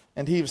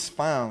and he was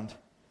found.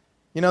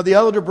 You know, the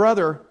elder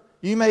brother,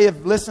 you may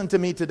have listened to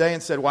me today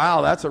and said,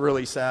 wow, that's a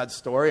really sad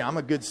story. I'm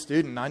a good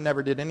student. I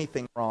never did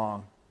anything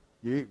wrong.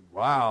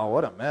 Wow,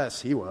 what a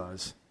mess he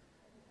was.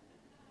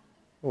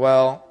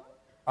 Well,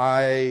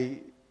 I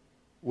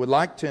would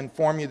like to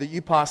inform you that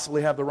you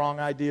possibly have the wrong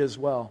idea as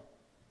well.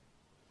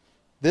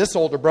 This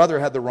older brother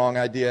had the wrong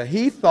idea.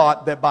 He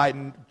thought that by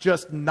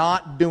just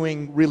not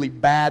doing really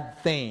bad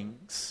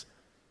things,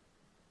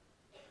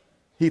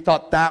 he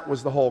thought that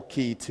was the whole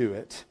key to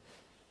it.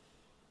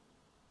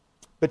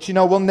 But you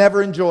know, we'll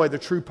never enjoy the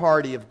true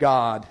party of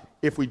God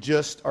if we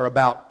just are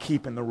about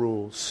keeping the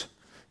rules.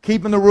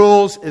 Keeping the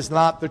rules is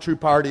not the true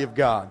party of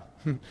God.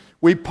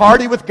 We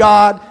party with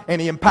God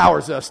and He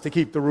empowers us to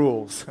keep the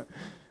rules.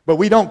 But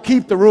we don't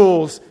keep the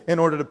rules in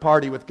order to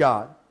party with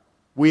God.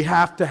 We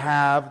have to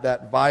have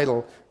that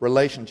vital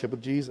relationship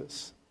with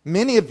Jesus.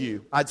 Many of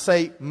you, I'd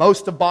say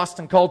most of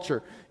Boston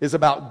culture, is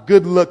about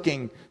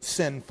good-looking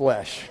sin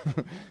flesh.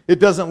 It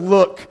doesn't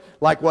look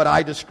like what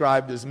I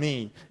described as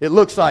me. It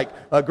looks like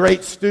a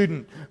great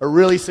student, a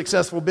really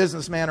successful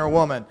businessman or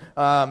woman,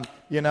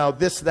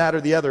 this, that,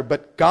 or the other.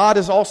 But God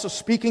is also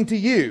speaking to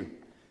you,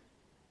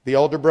 the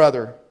older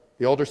brother,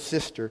 the older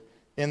sister,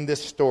 in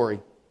this story.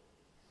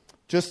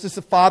 Just as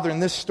the father in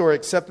this story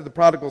accepted the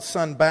prodigal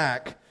son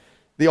back,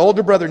 the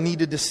older brother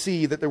needed to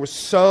see that there was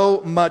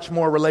so much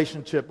more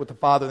relationship with the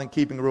father than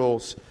keeping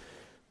rules.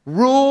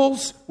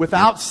 Rules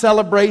without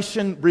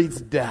celebration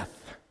breeds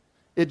death.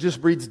 It just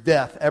breeds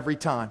death every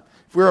time.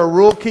 If we're a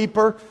rule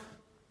keeper,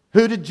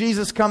 who did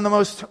Jesus come the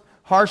most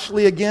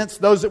harshly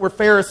against? Those that were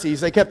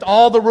Pharisees. They kept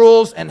all the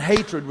rules and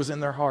hatred was in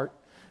their heart.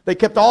 They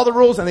kept all the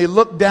rules and they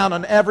looked down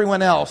on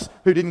everyone else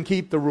who didn't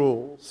keep the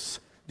rules.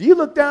 Do you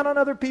look down on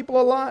other people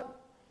a lot?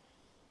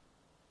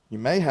 You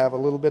may have a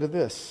little bit of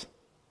this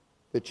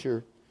that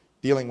you're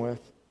dealing with.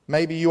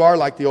 Maybe you are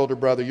like the older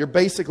brother. You're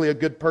basically a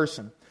good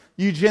person.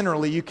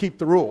 You keep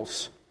the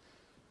rules.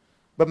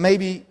 But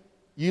maybe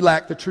you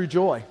lack the true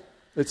joy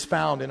that's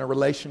found in a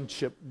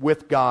relationship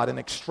with God, an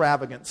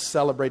extravagant,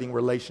 celebrating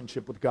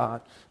relationship with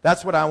God.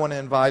 That's what I want to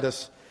invite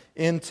us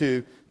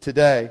into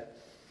today.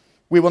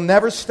 We will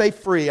never stay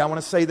free. I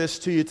want to say this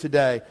to you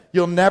today.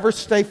 You'll never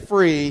stay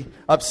free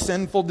of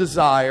sinful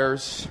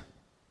desires.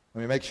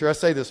 Let me make sure I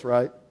say this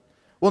right.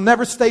 We'll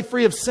never stay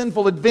free of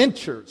sinful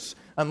adventures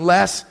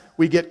unless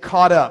we get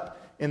caught up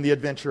in the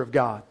adventure of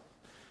God.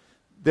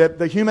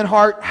 The human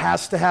heart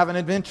has to have an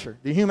adventure.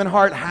 The human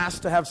heart has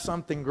to have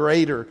something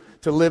greater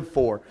to live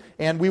for.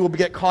 And we will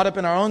get caught up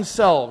in our own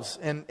selves,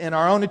 in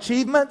our own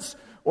achievements,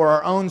 or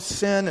our own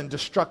sin and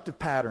destructive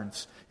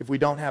patterns if we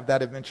don't have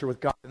that adventure with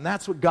God. And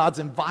that's what God's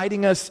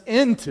inviting us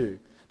into.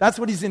 That's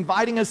what he's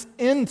inviting us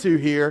into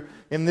here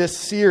in this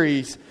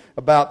series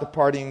about the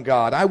partying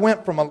God. I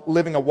went from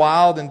living a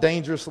wild and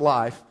dangerous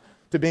life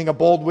to being a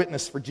bold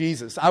witness for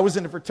Jesus. I was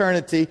in a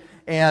fraternity,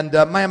 and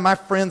my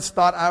friends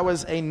thought I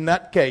was a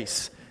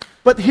nutcase.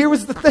 But here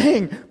was the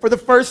thing. For the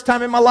first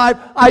time in my life,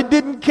 I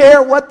didn't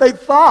care what they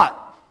thought.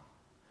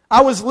 I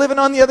was living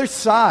on the other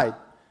side.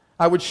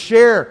 I would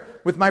share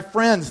with my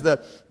friends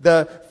the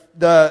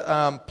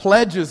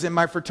pledges in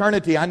my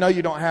fraternity. I know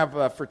you don't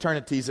have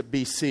fraternities at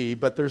BC,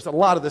 but there's a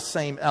lot of the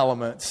same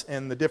elements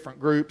in the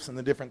different groups and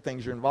the different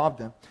things you're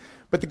involved in.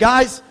 But the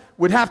guys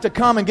would have to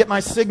come and get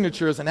my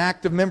signature as an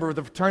active member of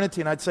the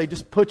fraternity, and I'd say,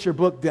 just put your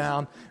book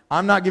down.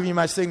 I'm not giving you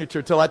my signature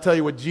until I tell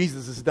you what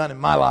Jesus has done in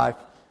my life.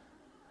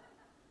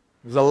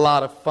 It was a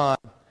lot of fun.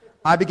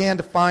 I began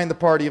to find the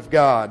party of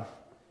God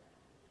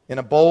in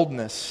a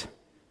boldness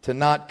to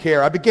not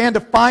care. I began to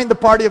find the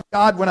party of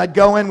God when I'd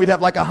go in. We'd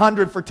have like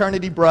 100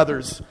 fraternity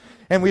brothers,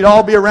 and we'd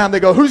all be around. They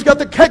go, who's got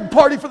the keg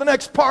party for the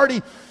next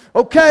party?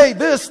 Okay,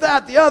 this,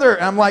 that, the other.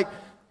 And I'm like,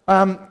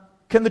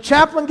 can the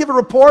chaplain give a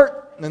report?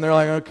 And they're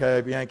like,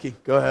 okay, Bianchi,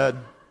 go ahead.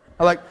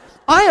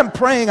 I am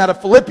praying out of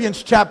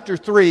Philippians chapter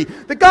 3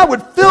 that God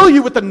would fill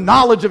you with the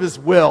knowledge of His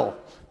will.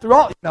 Through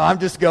all, I'm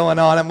just going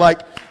on. I'm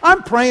like,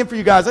 I'm praying for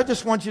you guys. I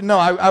just want you to know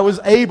I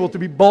was able to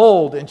be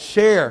bold and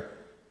share.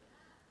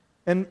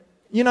 And,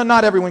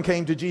 not everyone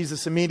came to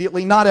Jesus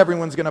immediately. Not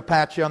everyone's going to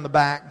pat you on the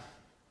back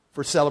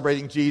for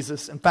celebrating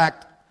Jesus. In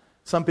fact,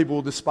 some people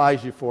will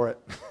despise you for it.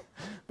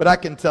 But I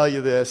can tell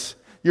you this.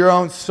 Your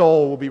own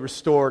soul will be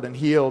restored and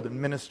healed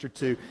and ministered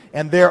to.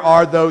 And there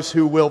are those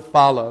who will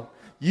follow.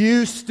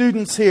 You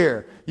students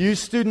here,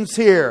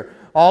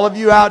 all of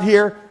you out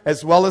here,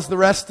 as well as the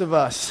rest of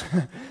us,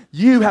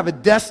 you have a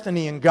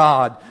destiny in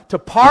God to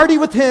party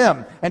with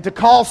Him and to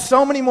call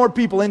so many more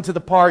people into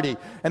the party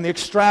and the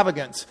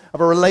extravagance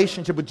of a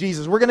relationship with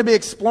Jesus. We're going to be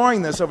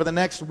exploring this over the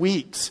next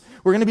weeks.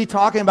 We're going to be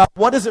talking about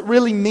what does it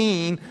really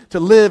mean to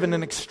live in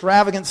an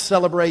extravagant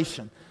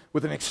celebration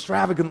with an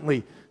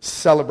extravagantly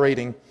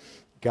celebrating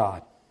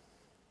God.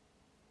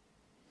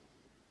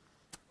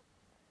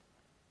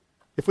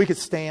 If we could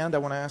stand, I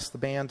want to ask the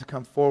band to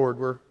come forward.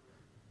 We're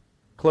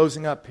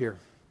closing up here.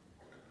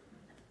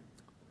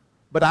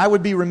 But I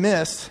would be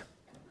remiss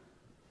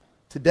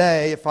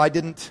today if I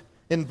didn't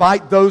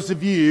invite those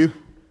of you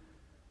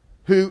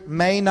who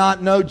may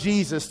not know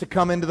Jesus to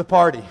come into the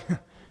party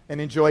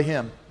and enjoy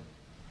Him.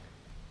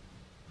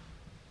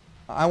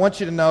 I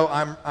want you to know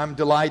I'm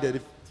delighted.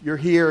 If you're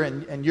here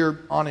and you're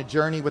on a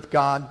journey with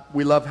God,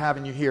 we love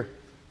having you here.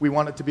 We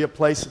want it to be a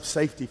place of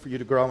safety for you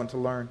to grow and to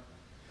learn.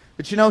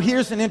 But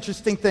here's an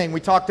interesting thing.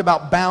 We talked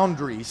about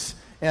boundaries.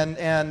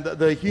 And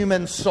the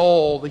human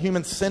soul, the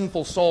human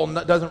sinful soul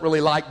doesn't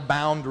really like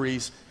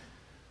boundaries.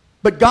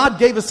 But God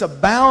gave us a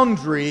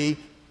boundary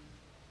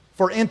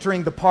for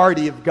entering the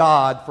party of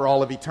God for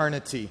all of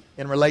eternity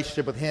in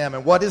relationship with Him.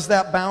 And what is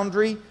that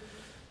boundary?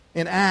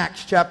 In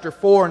Acts chapter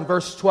 4 and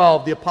verse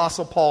 12, the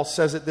Apostle Paul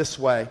says it this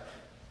way.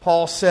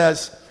 Paul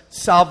says,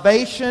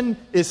 salvation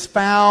is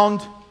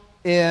found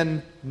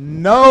in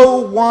no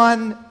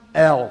one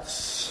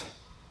else.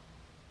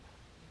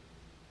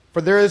 For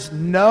there is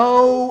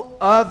no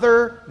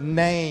other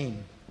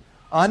name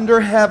under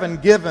heaven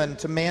given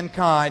to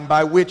mankind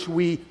by which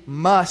we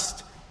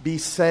must be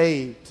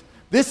saved.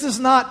 This is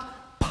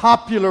not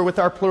popular with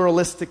our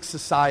pluralistic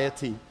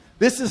society.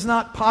 This is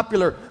not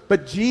popular,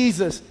 but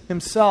Jesus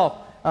Himself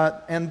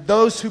and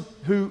those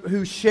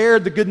who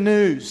shared the good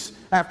news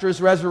after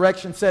His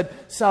resurrection said,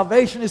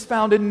 salvation is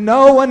found in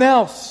no one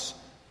else.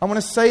 I want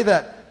to say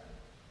that.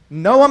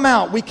 No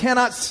amount. We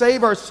cannot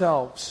save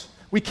ourselves.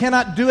 We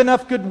cannot do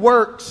enough good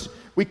works.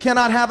 We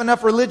cannot have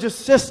enough religious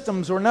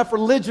systems or enough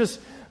religious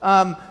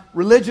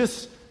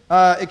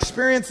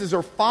experiences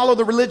or follow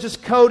the religious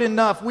code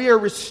enough. We are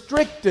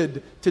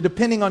restricted to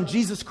depending on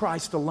Jesus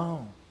Christ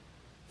alone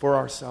for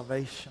our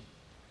salvation.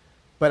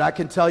 But I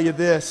can tell you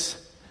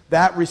this,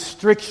 that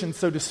restriction,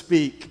 so to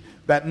speak,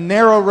 that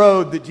narrow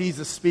road that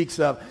Jesus speaks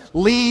of,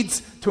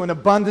 leads to an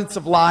abundance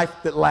of life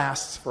that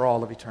lasts for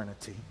all of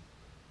eternity.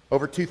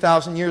 Over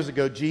 2,000 years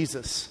ago,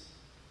 Jesus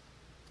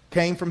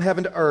came from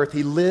heaven to earth.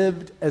 He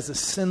lived as a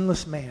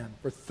sinless man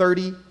for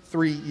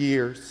 33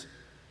 years.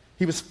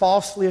 He was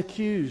falsely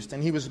accused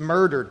and He was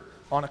murdered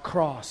on a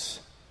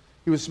cross.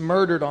 He was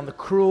murdered on the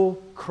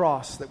cruel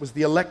cross that was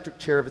the electric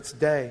chair of its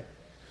day.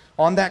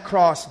 On that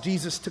cross,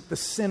 Jesus took the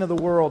sin of the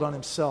world on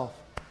Himself.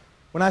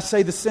 When I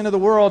say the sin of the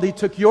world, He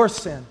took your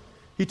sin.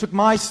 He took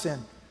my sin.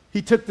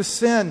 He took the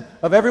sin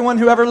of everyone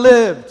who ever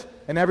lived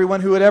and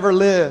everyone who would ever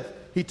live.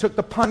 He took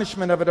the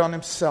punishment of it on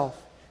Himself.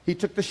 He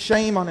took the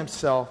shame on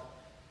Himself.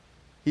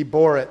 He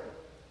bore it.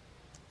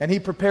 And He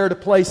prepared a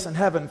place in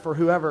heaven for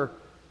whoever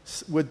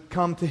would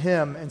come to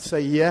Him and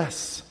say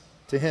yes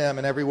to Him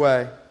in every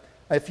way.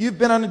 If you've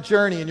been on a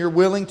journey and you're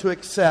willing to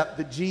accept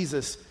that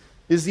Jesus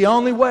is the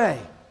only way,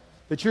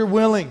 that you're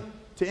willing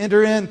to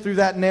enter in through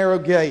that narrow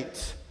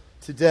gate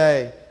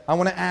today, I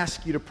want to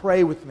ask you to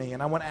pray with me,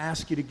 and I want to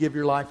ask you to give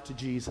your life to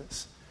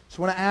Jesus.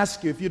 So I want to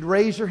ask you, if you'd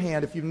raise your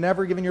hand, if you've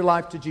never given your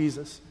life to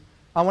Jesus,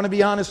 I want to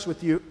be honest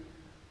with you.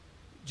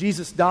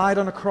 Jesus died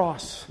on a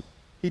cross.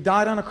 He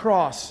died on a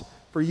cross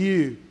for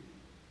you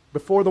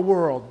before the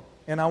world.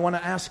 And I want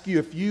to ask you,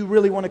 if you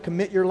really want to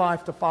commit your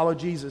life to follow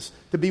Jesus,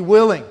 to be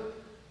willing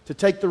to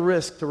take the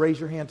risk to raise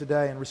your hand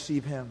today and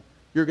receive Him,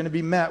 you're going to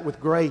be met with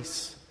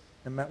grace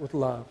and met with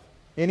love.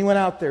 Anyone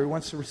out there who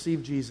wants to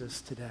receive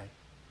Jesus today?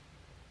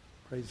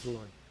 Praise the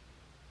Lord.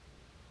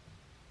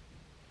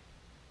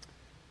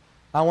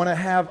 I want to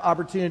have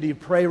opportunity to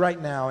pray right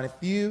now. And if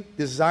you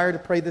desire to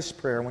pray this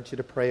prayer, I want you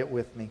to pray it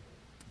with me.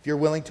 If you're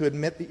willing to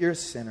admit that you're a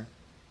sinner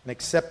and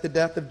accept the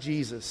death of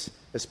Jesus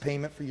as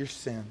payment for your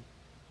sin,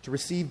 to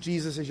receive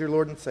Jesus as your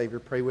Lord and Savior,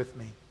 pray with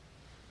me.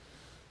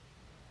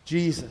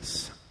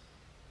 Jesus,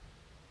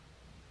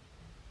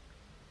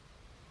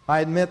 I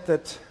admit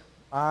that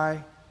I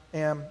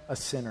am a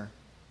sinner,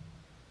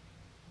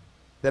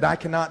 that I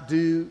cannot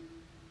do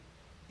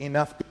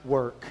enough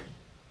work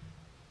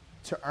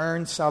to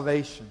earn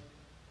salvation,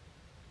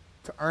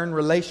 to earn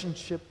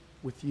relationship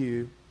with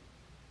you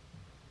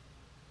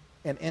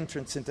and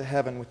entrance into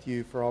heaven with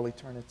you for all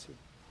eternity.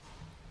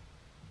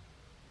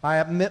 I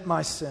admit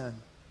my sin,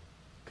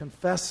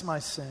 confess my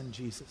sin,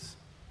 Jesus,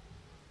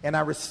 and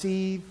I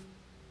receive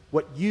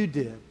what you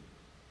did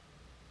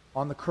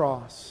on the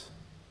cross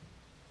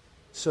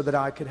so that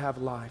I could have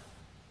life.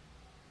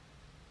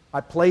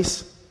 I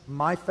place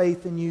my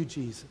faith in you,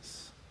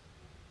 Jesus,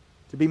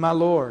 to be my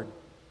Lord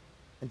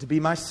and to be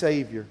my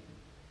Savior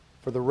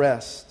for the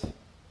rest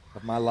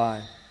of my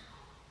life.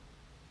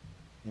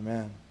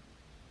 Amen.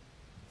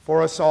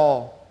 For us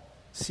all,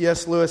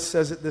 C.S. Lewis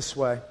says it this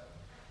way.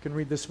 I can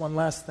read this one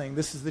last thing.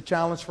 This is the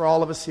challenge for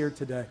all of us here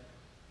today.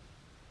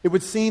 It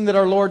would seem that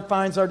our Lord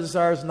finds our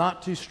desires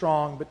not too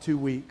strong, but too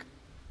weak.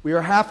 We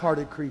are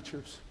half-hearted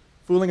creatures,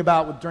 fooling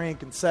about with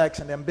drink and sex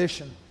and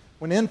ambition,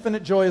 when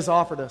infinite joy is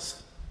offered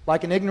us,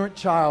 like an ignorant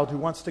child who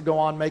wants to go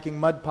on making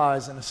mud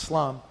pies in a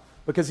slum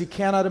because he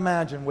cannot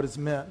imagine what is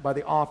meant by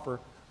the offer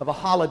of a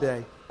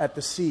holiday at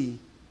the sea.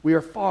 We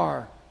are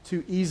far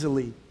too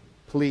easily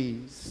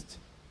pleased.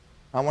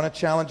 I want to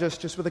challenge us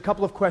just with a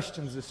couple of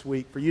questions this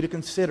week for you to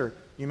consider.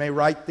 You may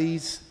write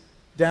these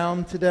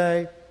down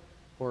today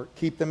or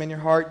keep them in your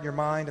heart and your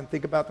mind and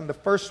think about them. The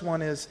first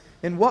one is,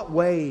 in what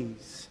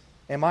ways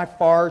am I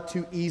far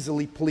too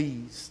easily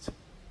pleased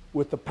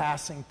with the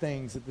passing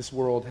things that this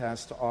world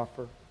has to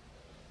offer?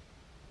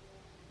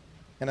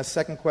 And a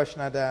second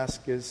question I'd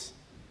ask is,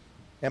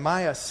 am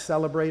I a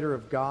celebrator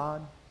of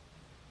God,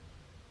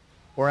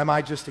 or am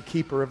I just a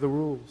keeper of the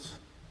rules?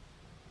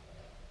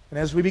 And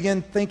as we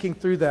begin thinking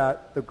through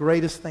that, the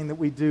greatest thing that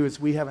we do is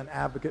we have an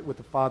advocate with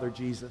the Father,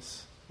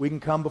 Jesus. We can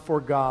come before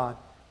God,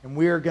 and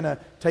we are going to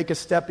take a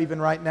step even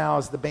right now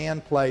as the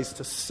band plays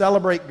to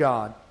celebrate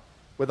God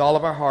with all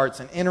of our hearts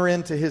and enter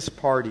into His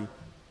party.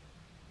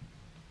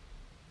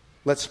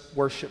 Let's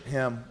worship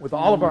Him with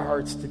all of our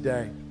hearts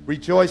today,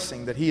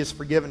 rejoicing that He has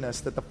forgiven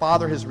us, that the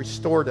Father has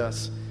restored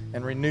us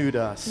and renewed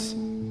us,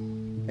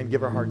 and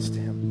give our hearts to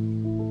Him.